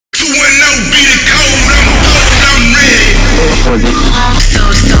210 be the code, I'm ready. Soulja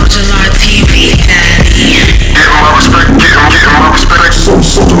Law TV, daddy. Getting my respect, getting my respect.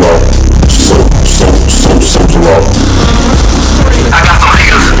 Soulja Law. Soulja Law. I got some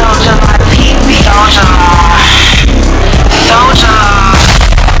haters. Soulja Law TV. Soulja Law. Soulja Law.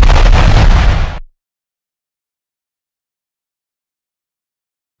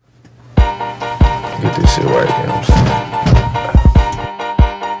 Get this shit right, you know what I'm saying?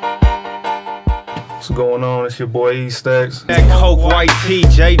 What's going on? It's your boy E-Stacks. That Coke White Tee,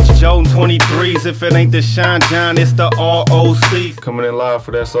 J. Joe 23s. If it ain't the Shine John, it's the ROC. Coming in live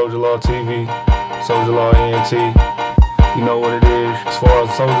for that Soulja Law TV, Soulja Law Ent. You know what it is. As far as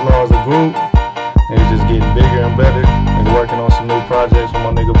Soulja Law as a group, it's just getting bigger and better. And working on some new projects with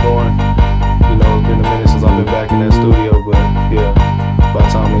my nigga Born. You know, it's been a minute since I've been back in that studio, but yeah, about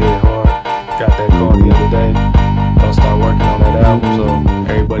time to hit hard. Got that call the other day. I'll start working on that album, so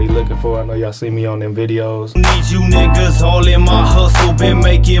everybody looking for it. I know y'all see me on them videos. Need you niggas all in my hustle. Been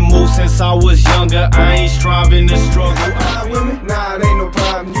making moves since I was younger. I ain't striving to struggle. Nah, it ain't no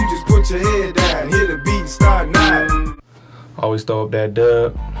problem. You just put your head down, hear the beat start now. Always throw up that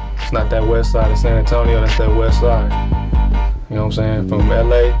dub. It's not that west side of San Antonio, that's that west side. You know what I'm saying? From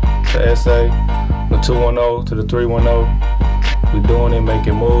LA to SA, the 210 to the 310. We doing it,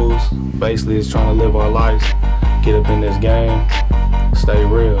 making moves. Basically, it's trying to live our lives. Get up in this game, stay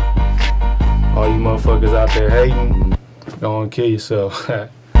real. All you motherfuckers out there hating, go on and kill yourself. You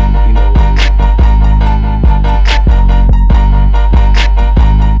know what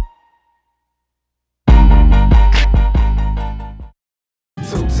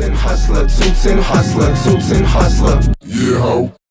Hustler, 210 hustler, 210 hustler. Yeah, ho.